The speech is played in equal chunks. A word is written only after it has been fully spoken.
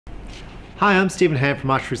Hi, I'm Stephen Ham from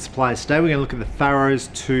Archery Supplies. Today we're going to look at the Pharos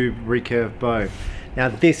 2 recurve bow. Now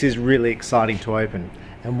this is really exciting to open.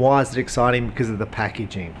 And why is it exciting? Because of the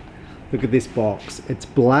packaging. Look at this box. It's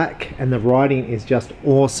black and the writing is just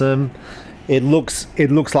awesome. It looks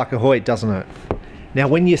like a Hoyt, doesn't it? Now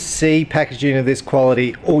when you see packaging of this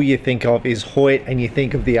quality, all you think of is Hoyt and you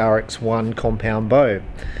think of the RX1 compound bow.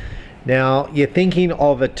 Now you're thinking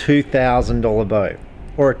of a $2,000 bow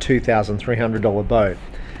or a $2,300 bow.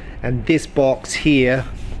 And this box here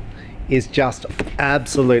is just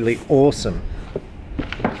absolutely awesome.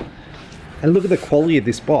 And look at the quality of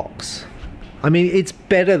this box. I mean, it's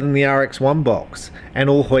better than the RX1 box.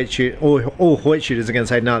 And all Hoyt shooters are going to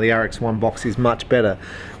say, no, the RX1 box is much better.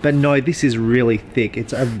 But no, this is really thick.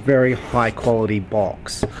 It's a very high quality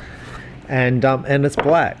box. And it's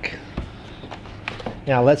black.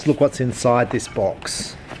 Now let's look what's inside this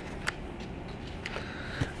box.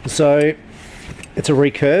 So, it's a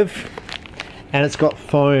recurve and it's got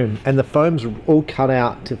foam, and the foam's all cut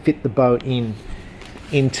out to fit the bow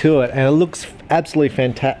into it, and it looks absolutely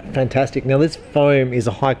fantastic. Now this foam is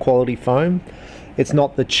a high quality foam. It's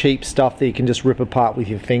not the cheap stuff that you can just rip apart with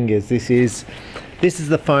your fingers. This is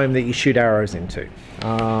the foam that you shoot arrows into.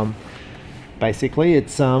 Basically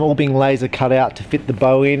it's all being laser cut out to fit the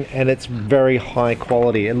bow in, and it's very high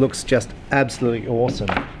quality. It looks just absolutely awesome.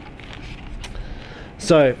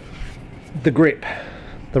 So the grip,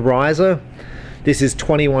 the riser, this is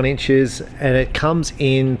 21 inches and it comes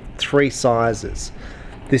in 3 sizes.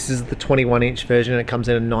 This is the 21 inch version. It comes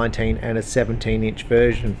in a 19 and a 17 inch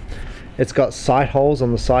version. It's got sight holes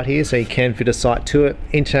on the side here so you can fit a sight to it.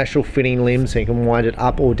 International fitting limbs so you can wind it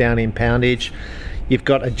up or down in poundage. You've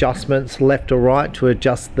got adjustments left or right to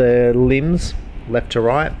adjust the limbs left to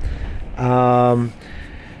right.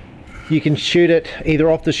 You can shoot it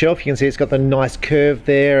either off the shelf. You can see it's got the nice curve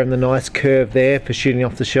there and the nice curve there for shooting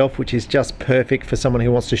off the shelf, which is just perfect for someone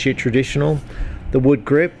who wants to shoot traditional. The wood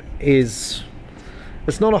grip is,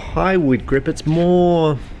 it's not a high wood grip, it's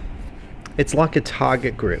more, it's like a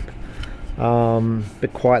target grip,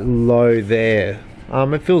 but quite low there.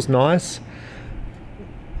 It feels nice.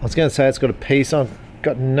 I was going to say it's got a piece, I've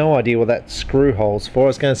got no idea what that screw hole's for. I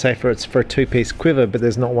was going to say it's for a 2-piece quiver, but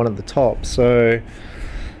there's not one at the top, so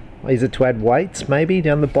is it to add weights maybe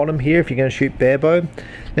down the bottom here if you're going to shoot bare bow?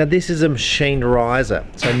 Now this is a machined riser,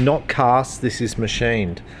 so not cast, this is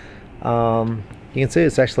machined. You can see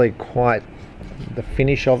it's actually quite, the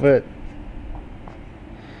finish of it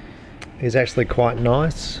is actually quite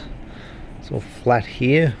nice. It's all flat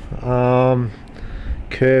here,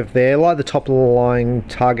 curve there, like the top of the line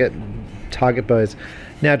target bows.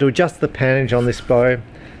 Now to adjust the poundage on this bow,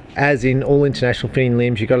 as in all international fitting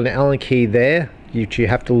limbs, you've got an Allen key there which you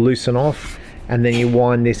have to loosen off, and then you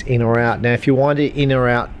wind this in or out. Now if you wind it in or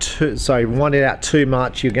out wind it out too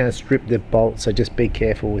much, you're going to strip the bolt, so just be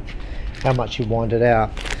careful with how much you wind it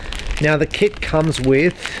out. Now the kit comes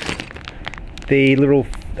with the little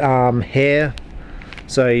hair,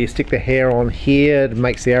 so you stick the hair on here, it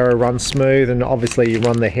makes the arrow run smooth, and obviously you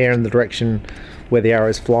run the hair in the direction where the arrow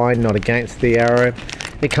is flying, not against the arrow.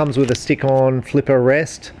 It comes with a stick-on flipper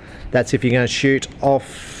rest. That's if you're going to shoot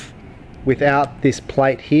off without this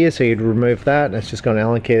plate here, so you'd remove that, and it's just got an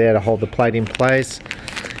Allen key there to hold the plate in place.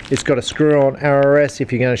 It's got a screw-on arrow rest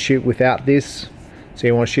if you're going to shoot without this, so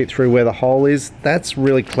you want to shoot through where the hole is. That's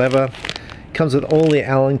really clever. It comes with all the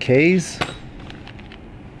Allen keys.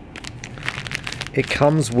 It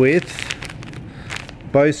comes with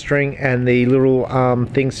bowstring and the little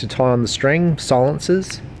things to tie on the string,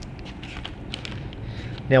 silencers.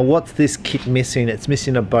 Now what's this kit missing? It's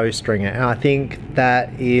missing a bowstringer, and I think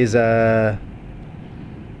that is I'm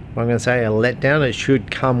going to say a letdown. It should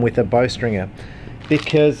come with a bowstringer,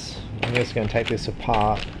 because I'm just going to take this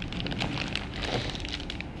apart.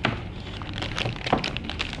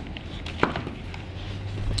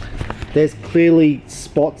 There's clearly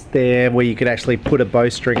spots there where you could actually put a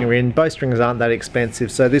bowstringer in. Bowstringers aren't that expensive,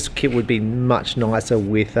 so this kit would be much nicer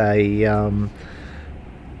with a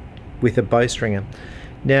bowstringer.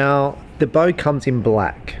 Now the bow comes in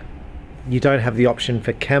black. You don't have the option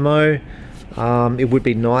for camo. It would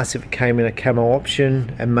be nice if it came in a camo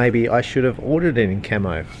option, and maybe I should have ordered it in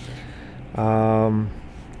camo.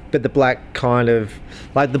 But the black, kind of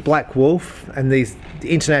like the Black Wolf and these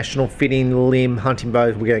international fitting limb hunting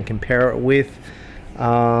bows we're going to compare it with,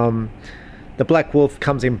 the Black Wolf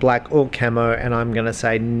comes in black or camo, and I'm going to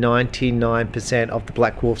say 99% of the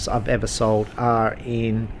Black Wolves I've ever sold are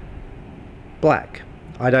in black.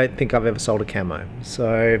 I don't think I've ever sold a camo,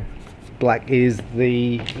 so black is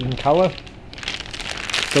the in color.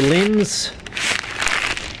 The limbs,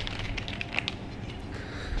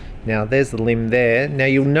 Now there's the limb there. Now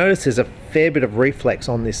you'll notice there's a fair bit of reflex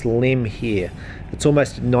on this limb here. It's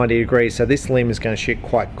almost at 90 degrees, so this limb is going to shoot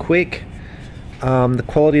quite quick. The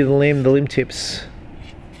quality of the limb tips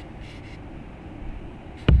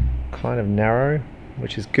kind of narrow,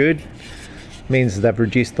 which is good. Means they've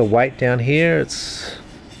reduced the weight down here. It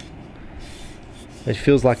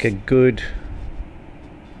feels like a good.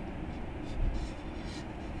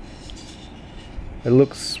 It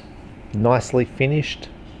looks nicely finished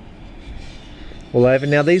all over.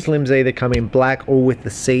 Now these limbs either come in black or with the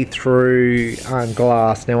see-through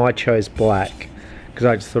glass. Now I chose black because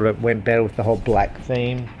I just thought it went better with the whole black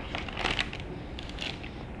theme.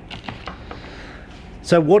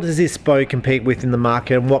 So what does this bow compete with in the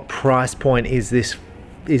market, and what price point is the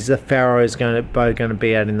Pharos bow going to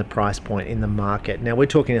be at in the price point in the market? Now we're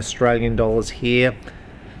talking Australian dollars here.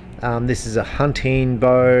 This is a hunting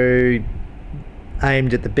bow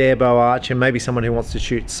aimed at the bare bow archer, maybe someone who wants to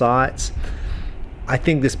shoot sights. I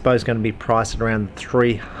think this bow is going to be priced at around the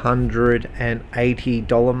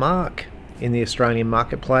 $380 mark in the Australian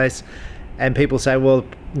marketplace. And people say, well,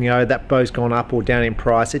 you know, that bow's gone up or down in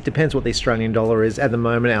price. It depends what the Australian dollar is. At the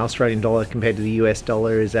moment, our Australian dollar compared to the US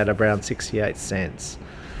dollar is at around 68 cents.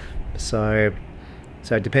 So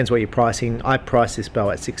it depends what you're pricing. I price this bow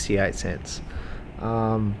at 68 cents.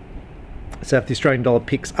 So if the Australian dollar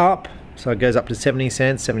picks up, so it goes up to 70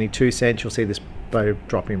 cents, 72 cents, you'll see this bow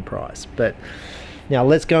drop in price. But now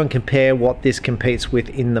let's go and compare what this competes with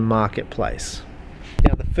in the marketplace.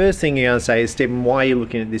 Now the first thing you're going to say is, Stephen, why are you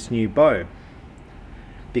looking at this new bow?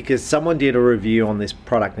 Because someone did a review on this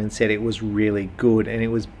product and said it was really good and it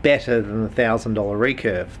was better than the $1,000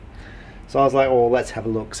 Recurve. So I was like, oh, let's have a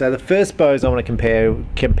look. So the first bows I want to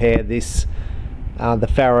compare this, the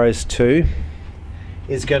Pharos to,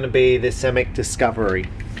 is going to be the Samick Discovery.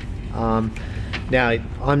 Now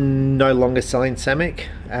I'm no longer selling Samick.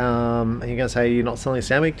 And you're going to say, you're not selling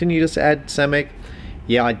Samick? Didn't you just add Samick?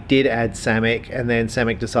 Yeah, I did add Samick, and then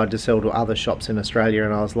Samick decided to sell to other shops in Australia,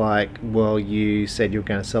 and I was like, well, you said you were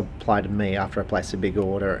going to supply to me after I placed a big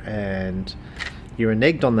order, and you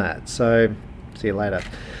reneged on that, so see you later.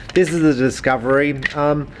 This is the Discovery.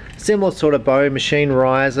 Similar sort of bow, machine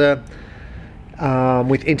riser,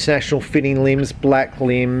 with international fitting limbs, black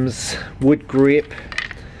limbs, wood grip.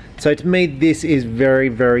 So to me, this is very,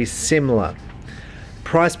 very similar.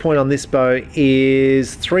 Price point on this bow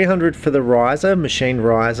is $300 for the riser, machine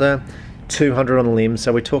riser, $200 on the limbs.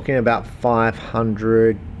 So we're talking about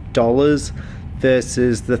 $500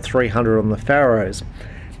 versus the $300 on the Pharos.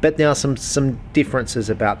 But now some differences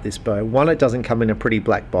about this bow. One, it doesn't come in a pretty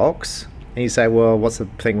black box. And you say, well, what's the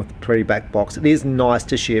thing with the pretty black box? It is nice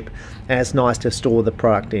to ship, and it's nice to store the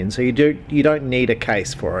product in. So you don't need a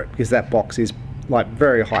case for it, because that box is like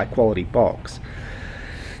very high quality box.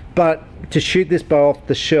 But to shoot this bow off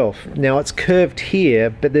the shelf, now it's curved here,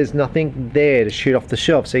 but there's nothing there to shoot off the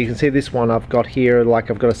shelf. So you can see this one I've got here,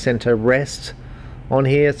 like I've got a center rest on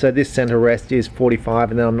here. So this center rest is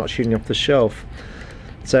 45, and then I'm not shooting off the shelf.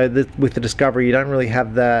 So with the Discovery, you don't really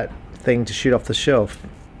have that thing to shoot off the shelf,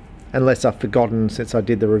 unless I've forgotten since I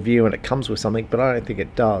did the review and it comes with something, but I don't think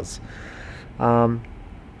it does.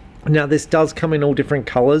 Now this does come in all different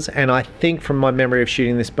colors, and I think from my memory of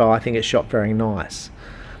shooting this bow, I think it shot very nice.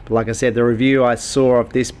 But like I said, the review I saw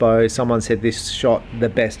of this bow, someone said this shot the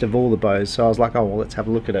best of all the bows, so I was like, oh well, let's have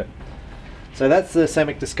a look at it. So that's the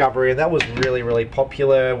Samick Discovery, and that was really, really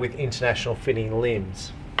popular with international fitting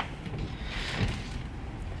limbs.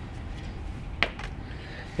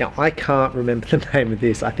 Now I can't remember the name of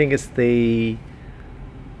this. I think it's the,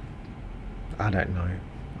 I don't know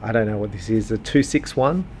what this is, a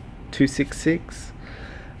 261, 266.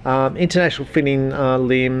 International fitting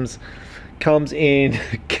limbs. Comes in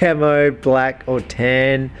camo, black or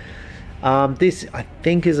tan. This I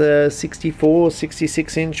think is a 64,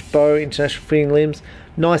 66 inch bow, international fitting limbs.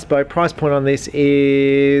 Nice bow. Price point on this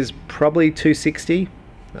is probably $260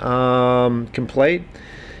 complete.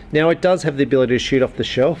 Now it does have the ability to shoot off the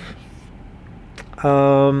shelf.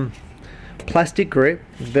 Plastic grip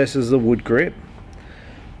versus the wood grip.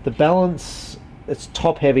 The balance, it's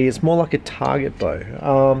top heavy. It's more like a target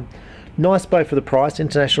bow. Nice bow for the price,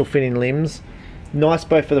 international fitting limbs. Nice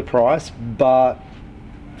bow for the price, but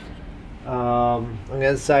I'm going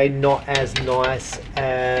to say not as nice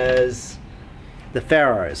as the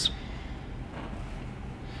Pharos.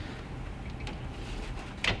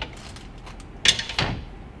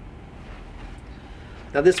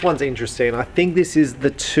 Now this one's interesting. I think this is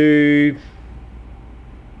the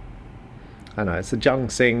I know, it's a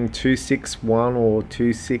Junxing 261 or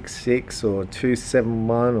 266 or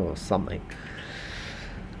 271 or something.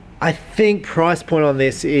 I think price point on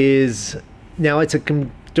this is, now it's a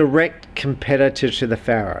direct competitor to the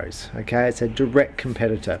Pharos. Okay, it's a direct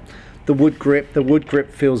competitor. The wood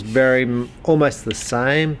grip feels almost the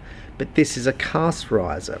same, but this is a cast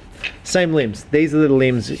riser. Same limbs. These are the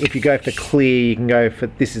limbs. If you go for clear, you can go for,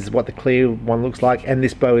 this is what the clear one looks like, and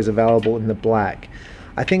this bow is available in the black.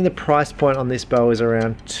 I think the price point on this bow is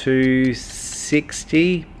around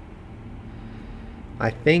 $260. I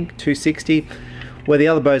think $260. Where the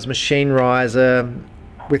other bow is machine riser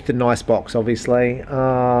with the nice box, obviously.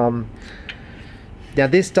 Now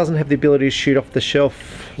this doesn't have the ability to shoot off the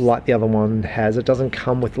shelf like the other one has. It doesn't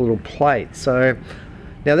come with a little plate. So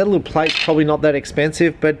now that little plate's probably not that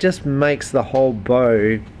expensive, but it just makes the whole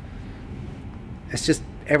bow, it's just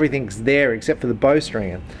everything's there except for the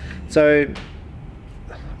bowstring. So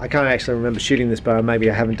I can't actually remember shooting this bow. Maybe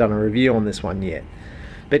I haven't done a review on this one yet.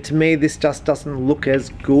 But to me this just doesn't look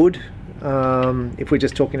as good if we're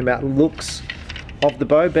just talking about looks of the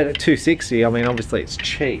bow. But at $260, I mean obviously it's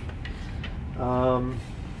cheap. Now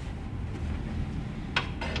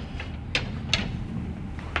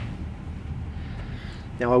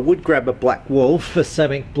I would grab a Black Wolf, a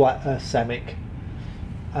Samick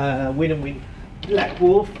Win and Win Black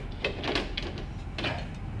Wolf,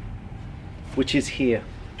 which is here.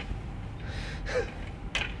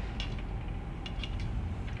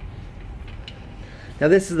 Now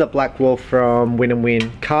this is the Black Wolf from Win and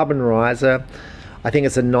Win, carbon riser. I think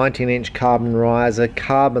it's a 19-inch carbon riser,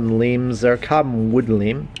 carbon limbs, they're a carbon wood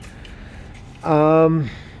limb.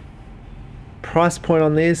 Price point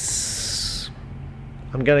on this,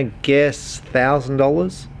 I'm going to guess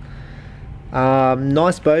 $1,000.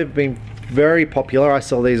 Nice bow, been very popular. I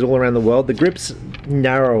saw these all around the world. The grip's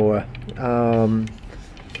narrower than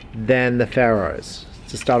the Pharos.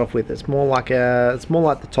 To start off with, it's more like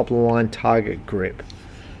the top of the line Target grip.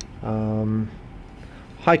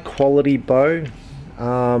 High quality bow.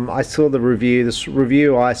 I saw the review. This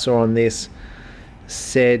review I saw on this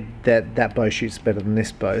said that that bow shoots better than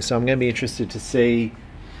this bow. So I'm going to be interested to see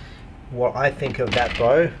what I think of that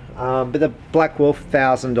bow. But the Black Wolf,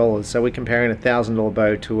 $1,000. So we're comparing a $1,000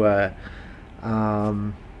 bow to a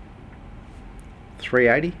 $380,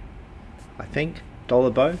 I think,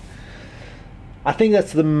 bow. I think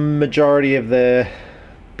that's the majority of the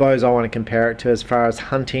bows I want to compare it to as far as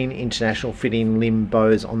hunting international fitting limb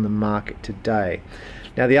bows on the market today.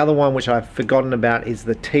 Now the other one which I've forgotten about is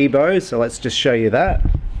the T-bow, so let's just show you that.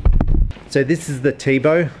 So this is the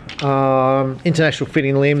T-bow, international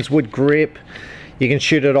fitting limbs, wood grip. You can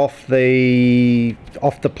shoot it off the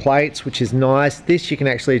plates, which is nice. This you can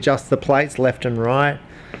actually adjust the plates left and right.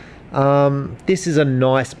 This is a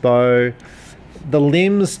nice bow. The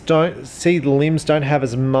limbs don't have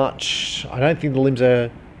as much. I don't think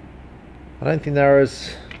they're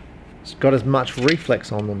got as much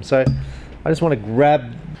reflex on them. So I just want to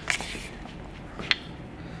grab.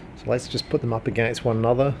 So let's just put them up against one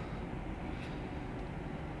another.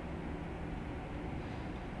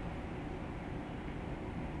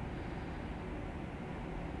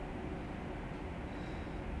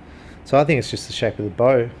 So I think it's just the shape of the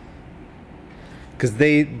bow. Because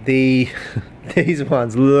these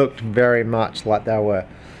ones looked very much like they were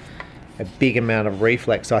a big amount of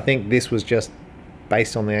reflex. So I think this was just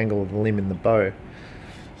based on the angle of the limb in the bow.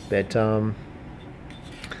 But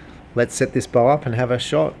let's set this bow up and have a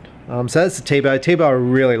shot. So that's the T-bow. T-bow I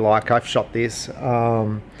really like. I've shot this.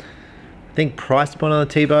 I think price point on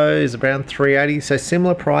the T-bow is around $380. So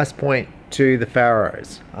similar price point to the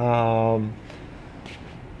Pharos.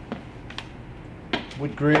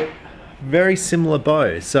 Wood grip. Very similar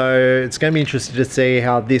bow, so it's going to be interesting to see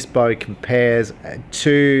how this bow compares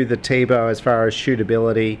to the T-bow as far as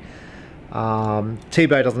shootability.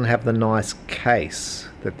 T-bow doesn't have the nice case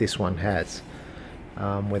that this one has,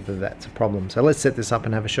 whether that's a problem. So let's set this up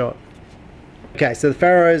and have a shot. Okay, so the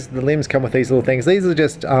Pharos, the limbs come with these little things. These are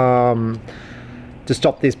just to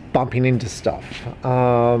stop this bumping into stuff.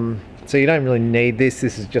 So you don't really need this.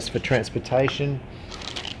 This is just for transportation.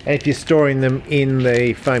 And if you're storing them in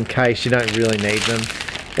the foam case, you don't really need them.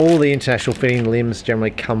 All the international fitting limbs generally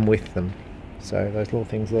come with them. So those little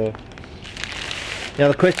things there. Now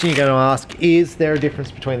the question you're going to ask, is there a difference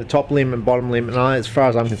between the top limb and bottom limb? And as far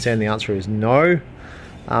as I'm concerned, the answer is no.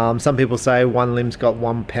 Some people say one limb's got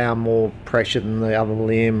 1 pound more pressure than the other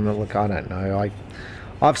limb. Look, I don't know.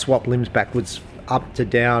 I've swapped limbs backwards, up to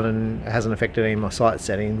down, and it hasn't affected any of my sight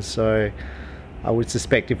settings. So I would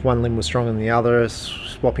suspect if one limb was stronger than the other,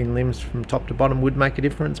 swapping limbs from top to bottom would make a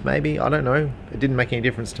difference, maybe. I don't know. It didn't make any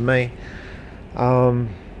difference to me.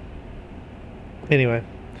 Anyway,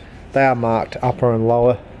 they are marked upper and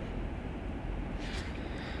lower.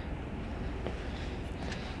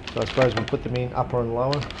 So I suppose we'll put them in upper and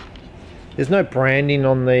lower. There's no branding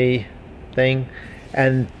on the thing,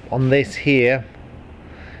 and on this here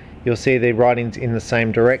you'll see the writing's in the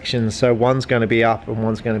same direction, so one's going to be up and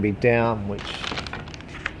one's going to be down, which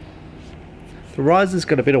the riser's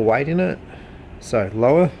got a bit of weight in it, so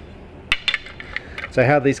lower. So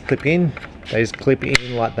how these clip in, they just clip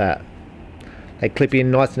in like that. They clip in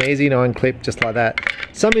nice and easy, no unclip, just like that.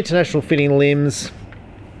 Some international fitting limbs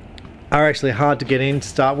are actually hard to get in to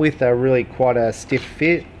start with. They're really quite a stiff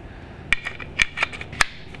fit.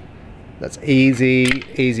 That's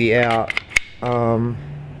easy out. Now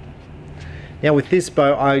with this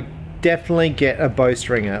bow, I definitely get a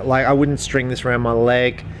bowstringer. Like, I wouldn't string this around my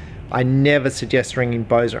leg. I never suggest stringing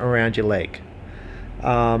bows around your leg.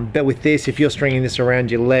 But with this, if you're stringing this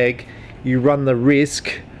around your leg, you run the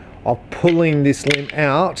risk of pulling this limb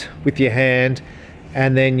out with your hand,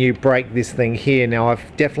 and then you break this thing here. Now,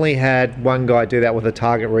 I've definitely had one guy do that with a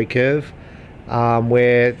target recurve,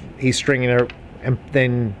 where he's stringing it and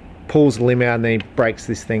then pulls the limb out and then he breaks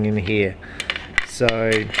this thing in here.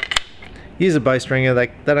 So use a bowstringer.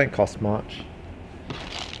 They don't cost much,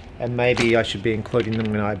 and maybe I should be including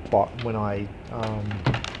them when I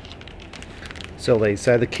sell these.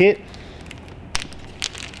 So the kit,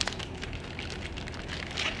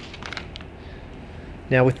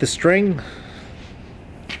 now with the string,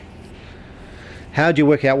 how do you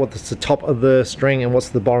work out what's the top of the string and what's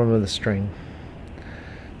the bottom of the string?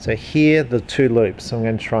 So here, the two loops. So I'm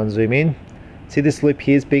going to try and zoom in. See, this loop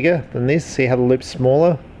here is bigger than this. See how the loop's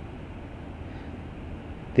smaller?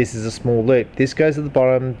 This is a small loop. This goes at the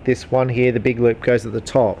bottom. This one here, the big loop, goes at the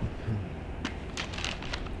top.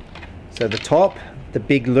 So the top, the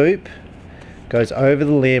big loop, goes over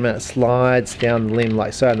the limb and it slides down the limb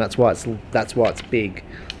like so, and that's why it's big.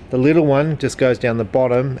 The little one just goes down the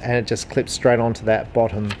bottom and it just clips straight onto that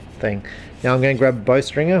bottom thing. Now I'm going to grab a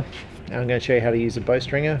bowstringer and I'm going to show you how to use a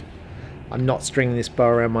bowstringer. I'm not stringing this bow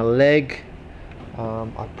around my leg.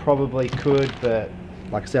 I probably could, but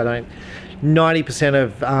like I said, I don't. 90%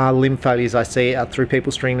 of limb failures I see are through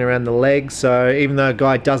people stringing around the legs. So even though a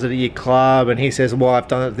guy does it at your club and he says, well, I've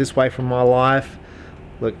done it this way from my life.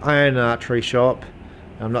 Look, I own an archery shop.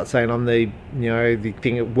 I'm not saying I'm the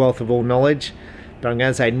wealth of all knowledge, but I'm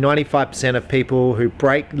going to say 95% of people who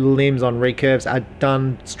break limbs on recurves are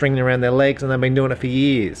done stringing around their legs, and they've been doing it for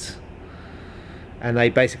years. And they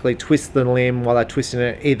basically twist the limb while they're twisting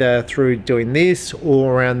it either through doing this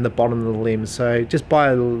or around the bottom of the limb. So just buy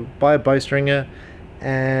a bowstringer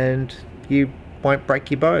and you won't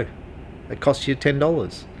break your bow. It costs you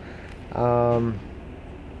 $10.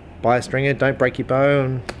 Buy a stringer, don't break your bow,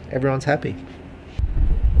 and everyone's happy.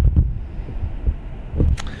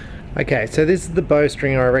 Okay, so this is the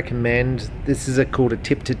bowstringer I recommend. This is called a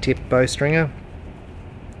tip-to-tip bowstringer.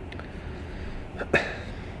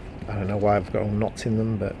 I don't know why I've got all knots in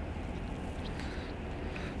them, but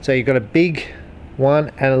so you've got a big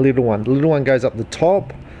one and a little one. The little one goes up the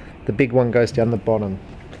top, the big one goes down the bottom,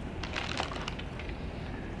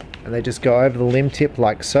 and they just go over the limb tip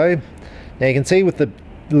like so. Now you can see with the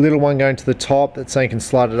little one going to the top, that's so you can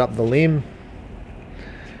slide it up the limb.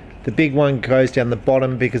 The big one goes down the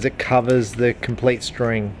bottom because it covers the complete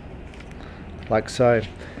string like so.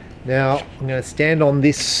 Now I'm going to stand on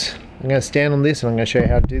this. I'm going to stand on this and I'm going to show you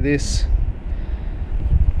how to do this.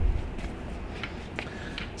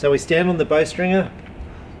 So we stand on the bowstringer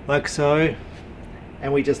like so,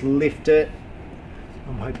 and we just lift it.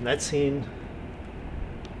 I'm hoping that's in.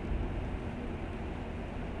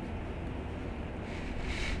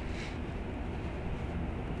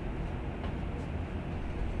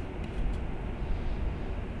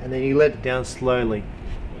 And then you let it down slowly.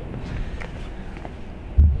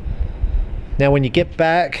 Now when you get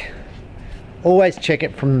back, always check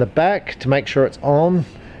it from the back to make sure it's on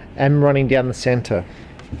and running down the center.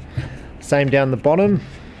 Same down the bottom.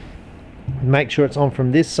 Make sure it's on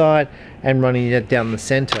from this side and running it down the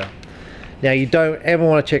center. Now you don't ever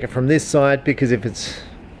want to check it from this side, because if it's,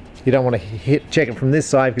 you don't want to check it from this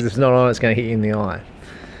side, because if it's not on, it's going to hit you in the eye.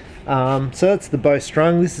 So that's the bow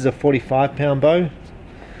strung. This is a 45-pound bow.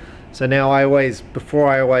 So now before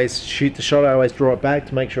I shoot the shot, I always draw it back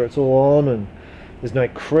to make sure it's all on and there's no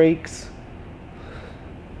creaks.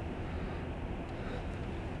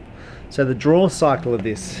 So the draw cycle of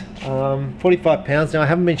this, 45 pounds. Now I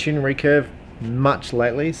haven't been shooting recurve much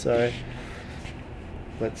lately, so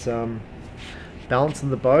let's balance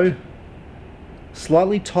the bow.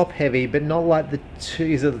 Slightly top heavy, but not like the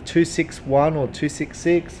 261 or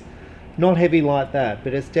 266. Not heavy like that,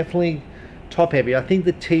 but it's definitely top heavy. I think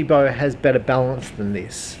the T-bow has better balance than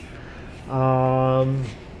this. I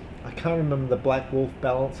can't remember the Black Wolf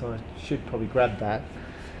balance. I should probably grab that.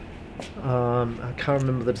 I can't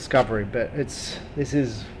remember the Discovery, but this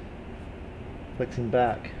is flexing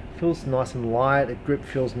back. Feels nice and light. The grip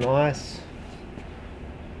feels nice.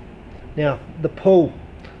 Now the pull,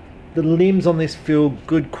 the limbs on this feel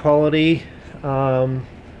good quality.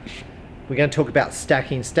 We're going to talk about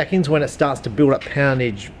stacking. Stacking's when it starts to build up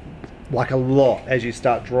poundage like a lot as you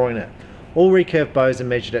start drawing it. All recurve bows are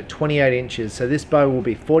measured at 28 inches, so this bow will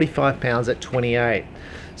be 45 pounds at 28.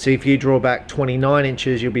 So if you draw back 29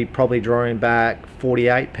 inches, you'll be probably drawing back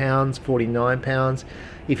 48 pounds, 49 pounds.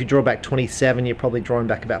 If you draw back 27, you're probably drawing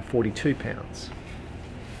back about 42 pounds.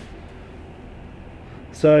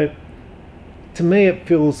 So to me it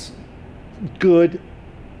feels good.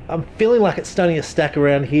 I'm feeling like it's starting to stack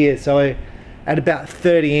around here, so at about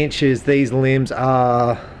 30 inches these limbs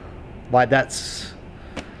are like, that's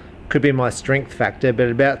could be my strength factor, but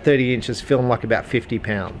at about 30 inches feeling like about 50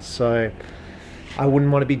 pounds. So I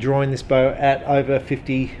wouldn't want to be drawing this bow at over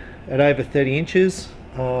 30 inches,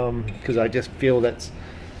 because I just feel it's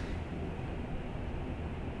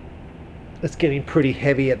getting pretty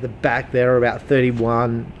heavy at the back there, about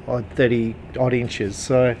 31 or 30 odd inches.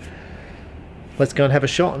 So let's go and have a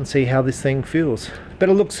shot and see how this thing feels. But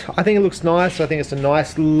I think it looks nice. I think it's a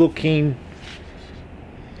nice looking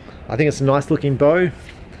bow.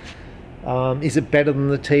 Is it better than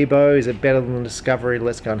the T-bow? Is it better than the Discovery?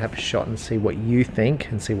 Let's go and have a shot and see what you think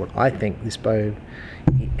and see what I think this bow,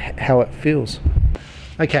 how it feels.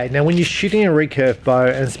 Okay, now when you're shooting a recurve bow,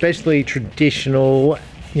 and especially traditional,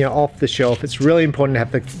 you know, off the shelf, it's really important to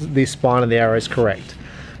have the spine of the arrows correct,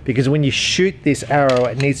 because when you shoot this arrow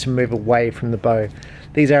it needs to move away from the bow.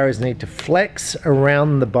 These arrows need to flex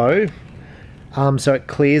around the bow, so it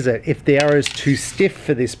clears it. If the arrow is too stiff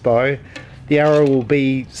for this bow, the arrow will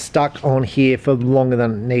be stuck on here for longer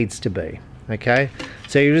than it needs to be. Okay,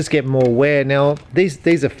 so you just get more wear. Now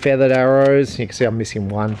these are feathered arrows. You can see I'm missing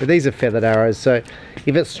one, but these are feathered arrows, so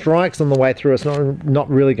if it strikes on the way through, it's not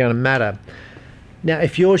really going to matter. Now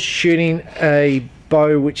if you're shooting a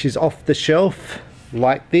bow which is off the shelf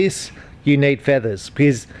like this, you need feathers,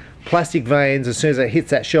 because plastic vanes, as soon as it hits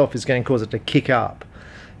that shelf, is going to cause it to kick up.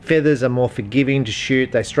 Feathers are more forgiving to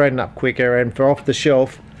shoot, they straighten up quicker, and for off the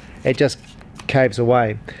shelf it just caves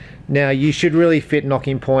away. Now you should really fit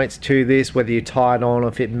knocking points to this, whether you tie it on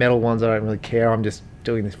or fit metal ones. I don't really care, I'm just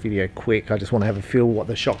doing this video quick. I just want to have a feel what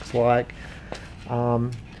the shock's like.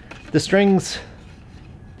 The strings,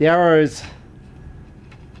 the arrows,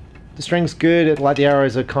 the string's good. Like the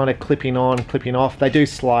arrows are kind of clipping on, clipping off. They do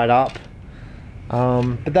slide up,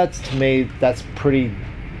 but that's, to me, that's pretty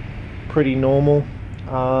normal.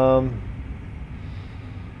 I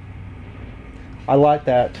like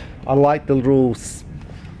that. I like the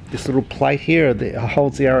this little plate here that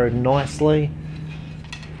holds the arrow nicely.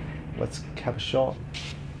 Let's have a shot.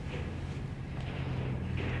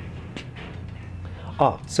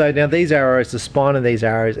 Oh, so now these arrows, the spine of these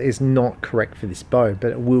arrows is not correct for this bow,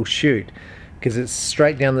 but it will shoot because it's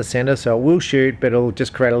straight down the center, so it will shoot, but it'll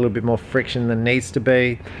just create a little bit more friction than needs to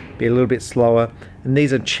be a little bit slower. And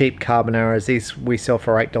these are cheap carbon arrows. These we sell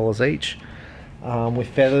for $8 each, with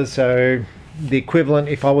feathers. So the equivalent,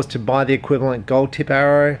 if I was to buy the equivalent gold tip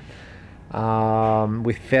arrow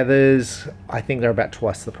with feathers, I think they're about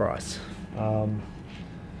twice the price. So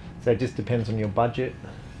it just depends on your budget.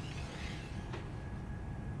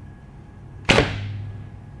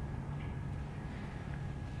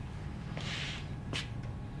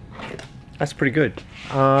 That's pretty good.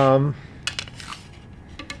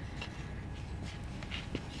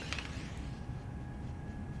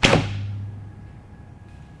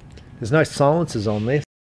 There's no silencers on this.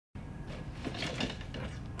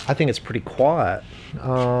 I think it's pretty quiet.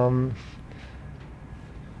 I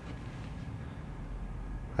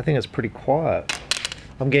think it's pretty quiet.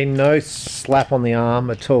 I'm getting no slap on the arm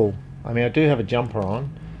at all. I mean, I do have a jumper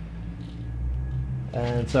on,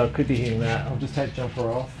 and so I could be hitting that. I'll just take the jumper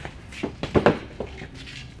off.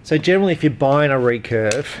 So generally, if you're buying a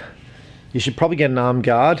recurve, you should probably get an arm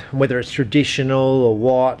guard, whether it's traditional or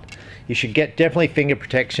what. You should get definitely finger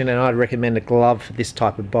protection, and I'd recommend a glove for this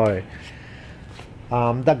type of bow.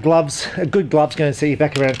 A good glove's going to set you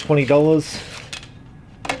back around $20.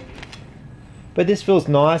 But this feels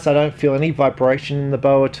nice. I don't feel any vibration in the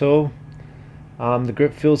bow at all. The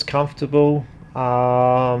grip feels comfortable.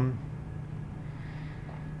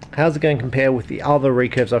 How's it going to compare with the other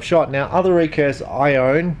recurves I've shot? Now, other recurves I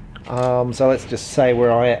own, so let's just say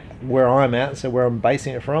where I'm at, so where I'm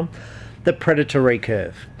basing it from. The Predator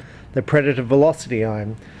recurve, the Predator Velocity I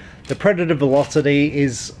own. The Predator Velocity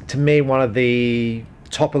is, to me, one of the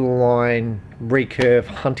top of the line recurve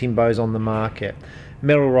hunting bows on the market.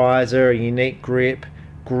 Metal riser, a unique grip,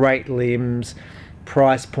 great limbs,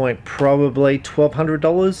 price point probably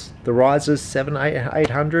 $1,200. The risers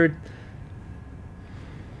 $800.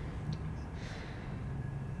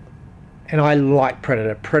 And I like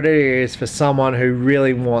Predator. Predator is for someone who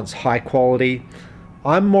really wants high quality.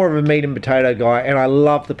 I'm more of a meat and potato guy, and I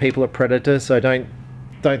love the people at Predator, so don't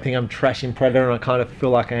think I'm trashing Predator, and I kind of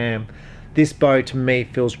feel like I am. This bow to me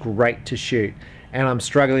feels great to shoot, and I'm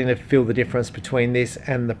struggling to feel the difference between this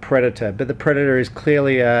and the Predator. But the Predator is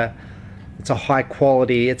clearly it's a high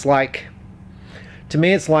quality. It's like, to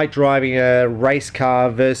me, it's like driving a race car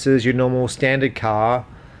versus your normal standard car.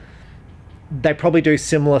 They probably do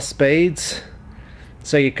similar speeds,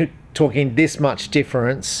 so you're talking this much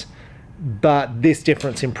difference, but this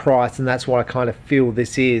difference in price, and that's what I kind of feel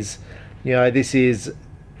this is. You know, this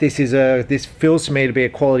feels to me to be a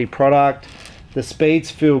quality product. The speeds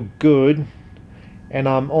feel good, and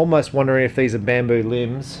I'm almost wondering if these are bamboo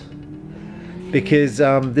limbs, because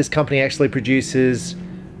this company actually produces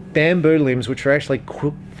bamboo limbs which are actually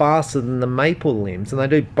faster than the maple limbs, and they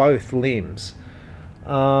do both limbs.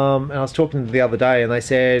 And I was talking to them the other day, and they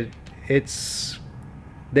said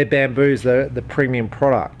their bamboo's the premium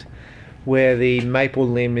product, where the maple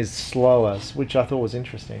limb is slower, which I thought was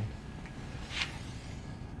interesting.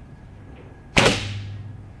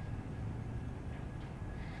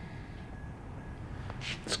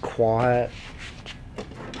 It's quiet,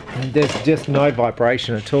 and there's just no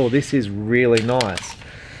vibration at all. This is really nice.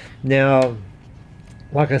 Now,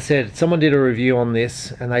 like I said, someone did a review on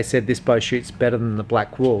this, and they said this bow shoots better than the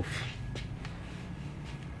Black Wolf.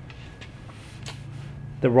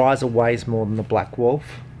 The riser weighs more than the Black Wolf.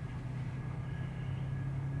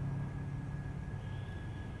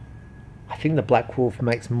 I think the Black Wolf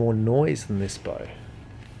makes more noise than this bow.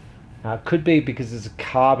 Now, it could be because it's a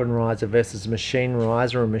carbon riser versus a machine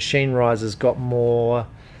riser. A machine riser's got more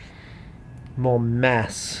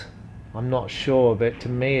mass. I'm not sure, but to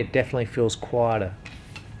me it definitely feels quieter.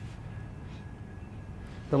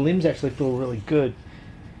 The limbs actually feel really good.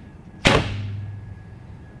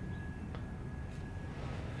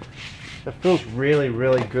 It feels really,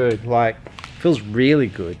 really good. Like, it feels really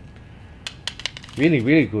good. Really,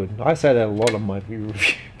 really good. I say that a lot on my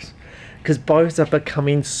reviews, because bows are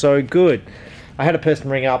becoming so good. I had a person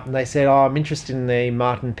ring up and they said, "Oh, I'm interested in the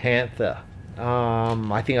Martin Panther.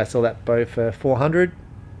 I think I saw that bow for $400.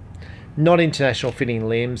 Not international fitting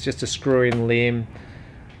limbs, just a screw-in limb.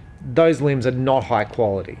 Those limbs are not high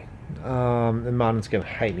quality." And Martin's going to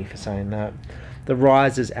hate me for saying that. The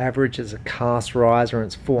riser's average as a cast riser, and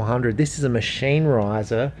it's $400. This is a machine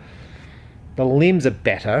riser. The limbs are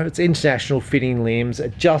better. It's international fitting limbs,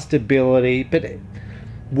 adjustability, but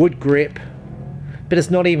wood grip. But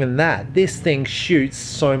it's not even that. This thing shoots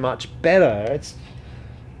so much better. It's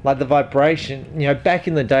like the vibration. You know, back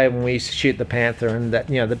in the day when we used to shoot the Panther, and that,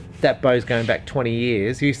 you know, that bow's going back 20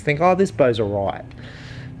 years, you used to think, oh, this bow's alright.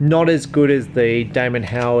 Not as good as the Damon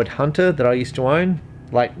Howard Hunter that I used to own.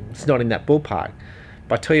 Like, it's not in that ballpark.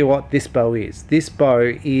 But I tell you what, this bow is. This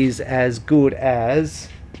bow is as good as...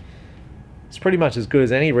 It's pretty much as good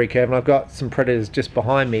as any recurve, and I've got some Predators just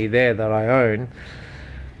behind me there that I own.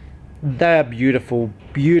 They are beautiful,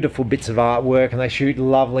 beautiful bits of artwork, and they shoot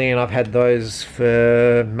lovely, and I've had those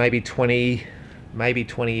for maybe 20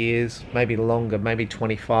 years, maybe longer, maybe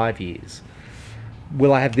 25 years.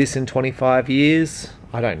 Will I have this in 25 years?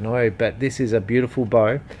 I don't know, but this is a beautiful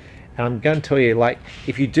bow. And I'm going to tell you, like,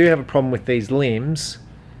 if you do have a problem with these limbs,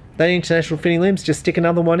 they international fitting limbs, just stick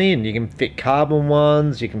another one in. You can fit carbon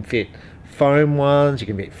ones, you can fit foam ones, you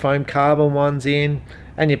can fit foam carbon ones in,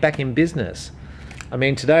 and you're back in business. I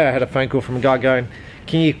mean, today I had a phone call from a guy going,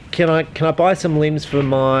 can I buy some limbs for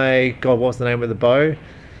my, God, what's the name of the bow?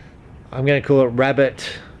 I'm going to call it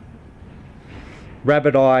Rabbit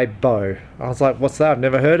Eye Bow. I was like, what's that? I've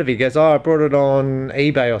never heard of it. He goes, oh, I brought it on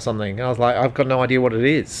eBay or something. And I was like, I've got no idea what it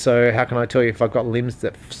is, so how can I tell you if I've got limbs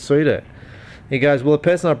that suit it? He goes, well, the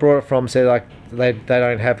person I brought it from said, like, they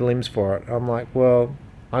don't have limbs for it. I'm like, well,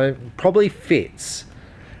 it probably fits,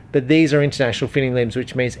 but these are international fitting limbs,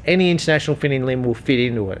 which means any international fitting limb will fit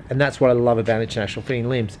into it. And that's what I love about international fitting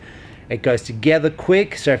limbs. It goes together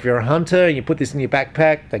quick, so if you're a hunter and you put this in your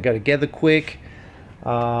backpack, they go together quick.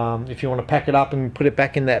 If you want to pack it up and put it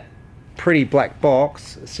back in that pretty black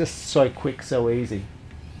box, it's just so quick, so easy.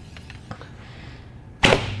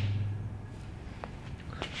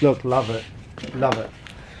 Look, love it, love it.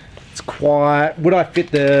 It's quiet. Would I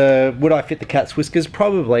fit the cat's whiskers?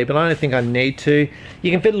 Probably, but I don't think I need to.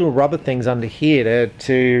 You can fit little rubber things under here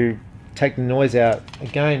to take the noise out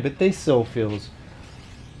again, but this still feels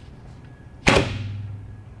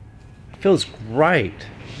great.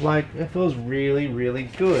 Like, it feels really, really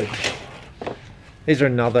good. These are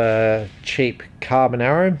another cheap carbon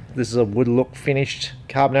arrow. This is a wood look finished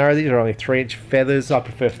carbon arrow. These are only 3-inch feathers. I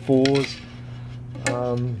prefer 4s.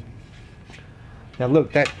 Now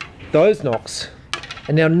look, those nocks,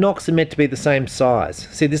 and now nocks are meant to be the same size.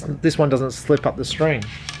 See, this one doesn't slip up the string.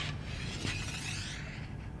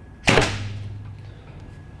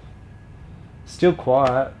 Still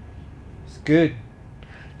quiet. It's good.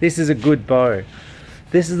 This is a good bow.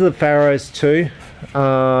 This is the Pharos 2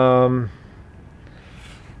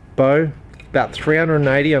 bow. About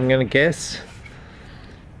 380, I'm going to guess.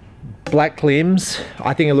 Black limbs.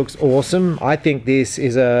 I think it looks awesome. I think this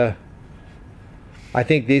is a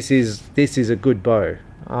good bow.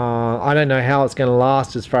 I don't know how it's going to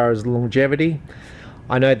last as far as longevity.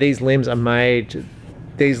 I know these limbs are made.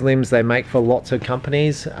 These limbs they make for lots of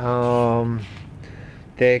companies.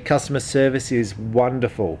 Their customer service is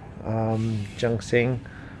wonderful. Junxing,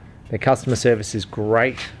 their customer service is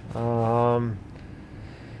great.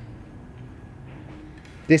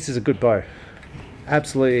 This is a good bow,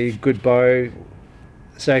 absolutely good bow.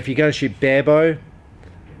 So if you're going to shoot bare bow,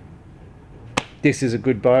 this is a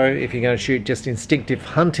good bow. If you're going to shoot just instinctive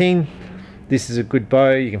hunting, this is a good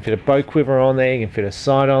bow. You can fit a bow quiver on there, you can fit a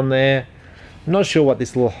sight on there. I'm not sure what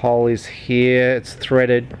this little hole is here. It's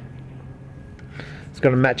threaded. It's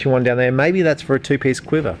got a matching one down there. Maybe that's for a 2-piece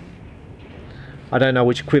quiver. I don't know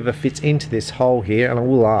which quiver fits into this hole here, and I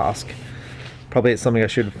will ask. Probably it's something I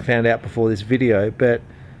should have found out before this video, but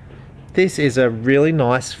this is a really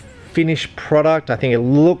nice finished product. I think it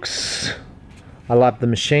looks, I love the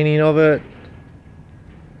machining of it.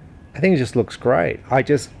 I think it just looks great.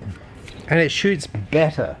 And it shoots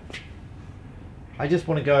better. I just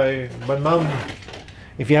want to go, my mum,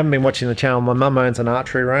 if you haven't been watching the channel, my mum owns an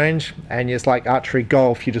archery range, and it's like archery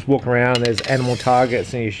golf. You just walk around, there's animal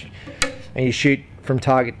targets, and you shoot from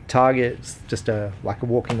target to target. It's just like a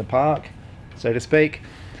walk in the park, so to speak.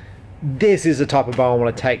 This is the type of bow I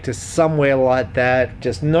want to take to somewhere like that.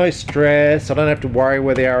 Just no stress. I don't have to worry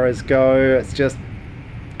where the arrows go. It's just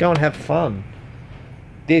go and have fun.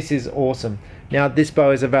 This is awesome. Now this bow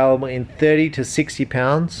is available in 30 to 60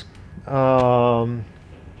 pounds.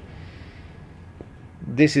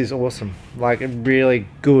 This is awesome. Like a really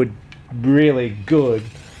good bow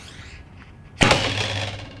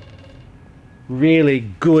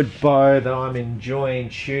that I'm enjoying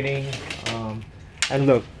shooting. And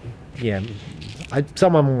look, yeah,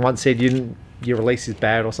 someone once said your release is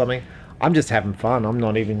bad or something. I'm just having fun. I'm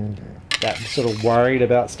not even that sort of worried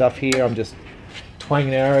about stuff here. I'm just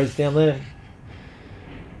twanging arrows down there.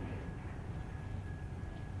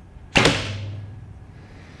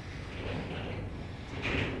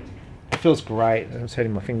 It feels great. I'm just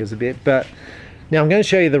hurting my fingers a bit, but now I'm going to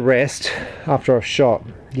show you the rest after I've shot.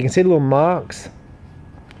 You can see the little marks.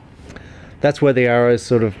 That's where the arrow is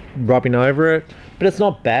sort of rubbing over it, but it's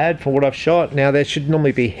not bad for what I've shot. Now there should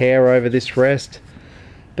normally be hair over this rest,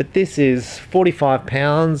 but this is 45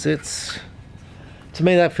 pounds. It's, to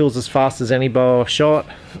me, that feels as fast as any bow I've shot.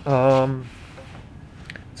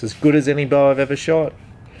 It's as good as any bow I've ever shot.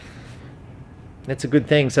 That's a good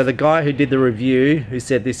thing. So the guy who did the review, who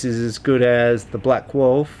said this is as good as the Black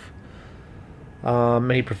Wolf,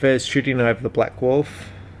 and he prefers shooting over the Black Wolf,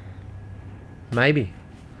 maybe.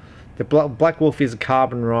 The Black Wolf is a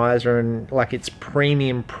carbon riser and like it's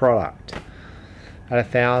premium product at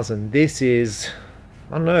 1,000. This is,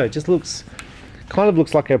 I don't know, it just looks, kind of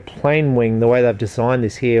looks like a plane wing the way they've designed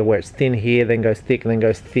this here, where it's thin here, then goes thick, and then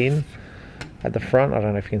goes thin at the front. I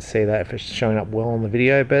don't know if you can see that, if it's showing up well on the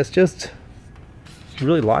video, but it's just, I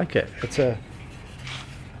really like it.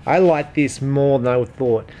 I like this more than I would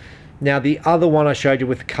thought. Now the other one I showed you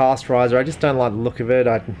with the cast riser, I just don't like the look of it.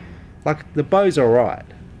 Like the bow's alright.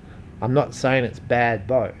 I'm not saying it's bad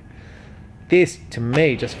bow. This to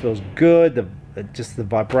me just feels good. Just the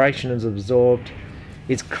vibration is absorbed.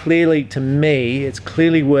 It's clearly, to me, it's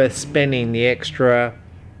clearly worth spending the extra,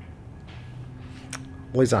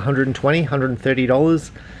 what is it, $120,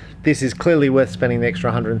 $130? This is clearly worth spending the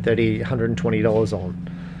extra $130, $120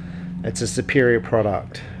 on. It's a superior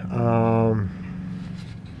product.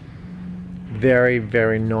 Very,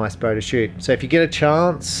 very nice bow to shoot. So if you get a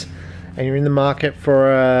chance and you're in the market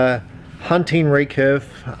for a hunting recurve,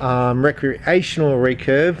 recreational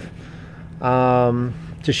recurve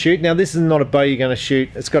to shoot. Now this is not a bow you're going to shoot.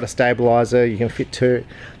 It's got a stabilizer, you can fit two.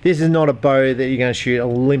 This is not a bow that you're going to shoot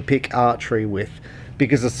Olympic archery with,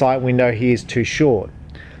 because the sight window here is too short.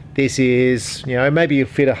 This is, you know, maybe you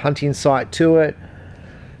fit a hunting sight to it,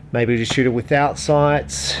 maybe you just shoot it without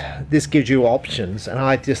sights. This gives you options, and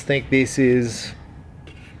I just think this is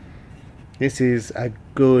a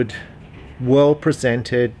good, well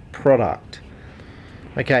presented product.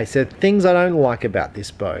 Okay, so things I don't like about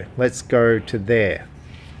this bow. Let's go to there.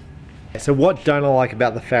 So what don't I like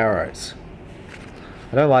about the Pharos?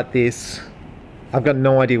 I don't like this. I've got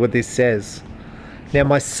no idea what this says. Now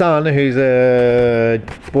my son, who's a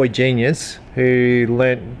boy genius, who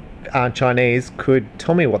learnt Chinese, could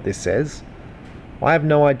tell me what this says. I have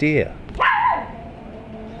no idea.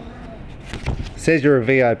 It says you're a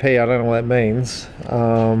VIP, I don't know what that means.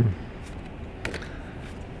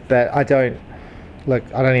 But I don't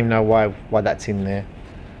even know why that's in there.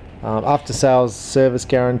 After sales service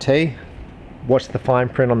guarantee. Watch the fine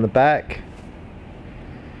print on the back.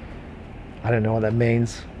 I don't know what that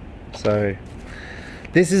means. So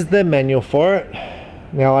this is the manual for it.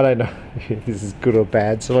 Now I don't know if this is good or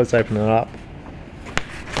bad, so let's open it up.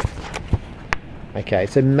 Okay,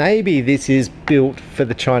 so maybe this is built for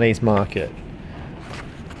the Chinese market.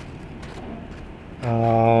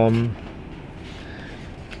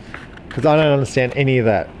 Because I don't understand any of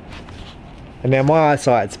that. And now my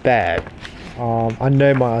eyesight's bad. I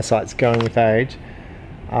know my eyesight's going with age.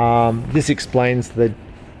 This explains the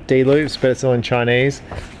D loops, but it's all in Chinese.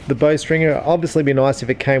 The bowstringer, obviously be nice if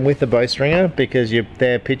it came with the bowstringer, because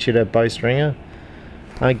they're pictured a bowstringer.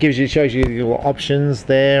 It shows you your options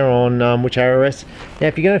there on which arrow rest. Now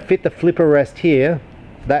if you're going to fit the flipper rest here,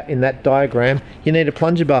 in that diagram, you need a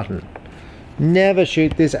plunger button. Never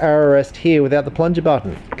shoot this arrow rest here without the plunger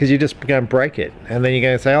button, because you're just going to break it, and then you're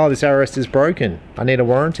going to say, oh, this arrow rest is broken, I need a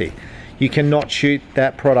warranty. You cannot shoot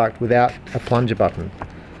that product without a plunger button,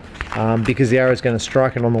 because the arrow is going to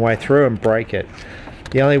strike it on the way through and break it.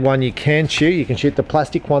 The only one you can shoot the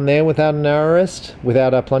plastic one there without an arrow rest,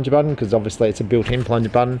 without a plunger button, because obviously it's a built-in plunger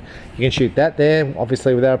button. You can shoot that there,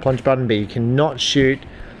 obviously without a plunger button, but you cannot shoot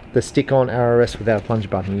the stick-on arrow rest without a plunger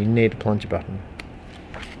button. You need a plunger button.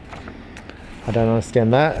 I don't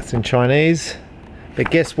understand that. It's in Chinese.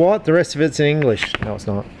 But guess what? The rest of it's in English. No, it's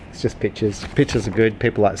not. It's just pictures. Pictures are good.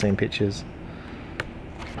 People like seeing pictures.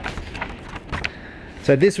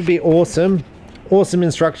 So this would be awesome. Awesome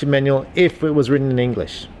instruction manual if it was written in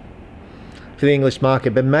English for the English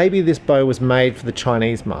market. But maybe this bow was made for the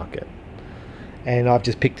Chinese market. And I've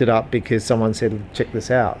just picked it up because someone said, check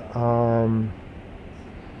this out.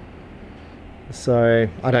 So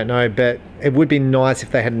I don't know, but it would be nice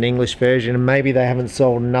if they had an English version, and maybe they haven't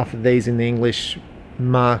sold enough of these in the English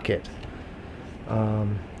market.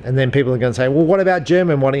 And then people are going to say, well, what about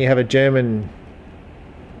German? Why don't you have a German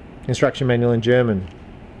instruction manual in German?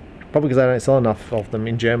 Probably because they don't sell enough of them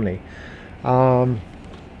in Germany.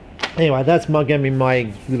 Anyway, that's going to be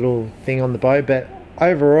my little thing on the bow, but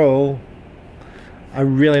overall, a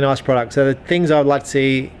really nice product. So the things I would like to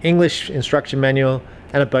see: English instruction manual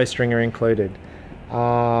and a bowstringer included.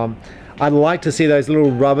 I'd like to see those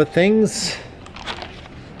little rubber things,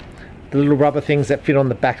 the little rubber things that fit on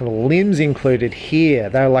the back of the limbs included here.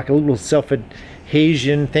 They're like a little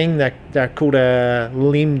self-adhesion thing. They're called a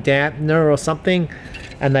limb dampener or something,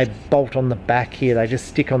 and they bolt on the back here. They just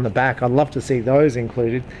stick on the back. I'd love to see those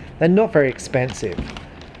included. They're not very expensive.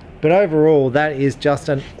 But overall, that is just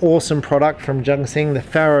an awesome product from Junxing, the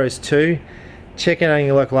Pharos 2. Check it out in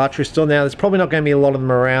your local archery store. Now, there's probably not going to be a lot of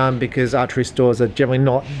them around because archery stores are generally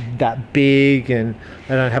not that big and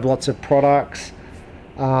they don't have lots of products.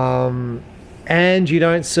 And you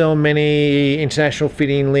don't sell many international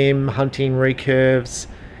fitting limb hunting recurves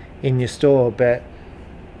in your store, but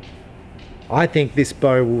I think this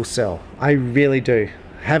bow will sell. I really do.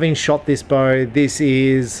 Having shot this bow, this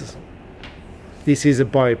is a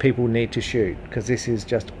bow people need to shoot because this is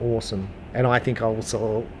just awesome. And I think I will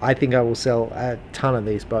sell a ton of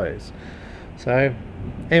these bows. So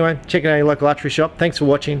anyway, check it out in your local archery shop. Thanks for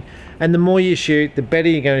watching. And the more you shoot, the better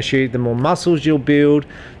you're going to shoot, the more muscles you'll build,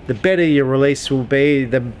 the better your release will be,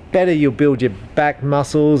 the better you'll build your back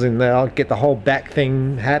muscles, and they'll get the whole back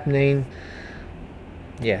thing happening.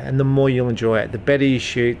 Yeah, and the more you'll enjoy it. The better you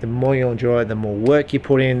shoot, the more you'll enjoy it. The more work you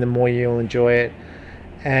put in, the more you'll enjoy it.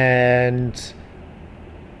 And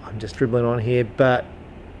I'm just dribbling on here, but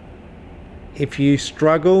if you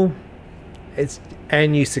struggle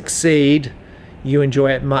and you succeed, you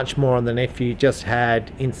enjoy it much more than if you just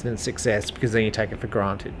had instant success, because then you take it for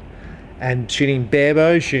granted. And shooting bare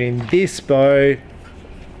bow, shooting this bow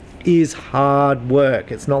is hard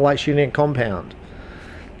work. It's not like shooting a compound.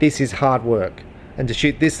 This is hard work. And to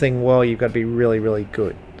shoot this thing well, you've got to be really, really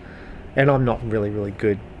good. And I'm not really, really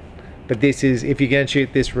good. But this is, if you're going to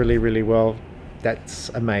shoot this really, really well, that's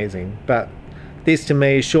amazing. But this to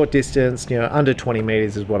me is short distance, you know, under 20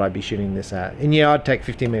 meters is what I'd be shooting this at. And yeah, I'd take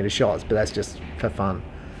 50 meter shots, but that's just for fun.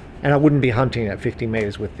 And I wouldn't be hunting at 50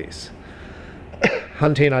 meters with this.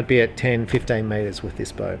 Hunting, I'd be at 10, 15 meters with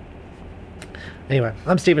this bow. Anyway,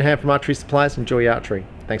 I'm Stephen Ham from Archery Supplies. Enjoy your archery.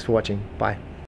 Thanks for watching. Bye.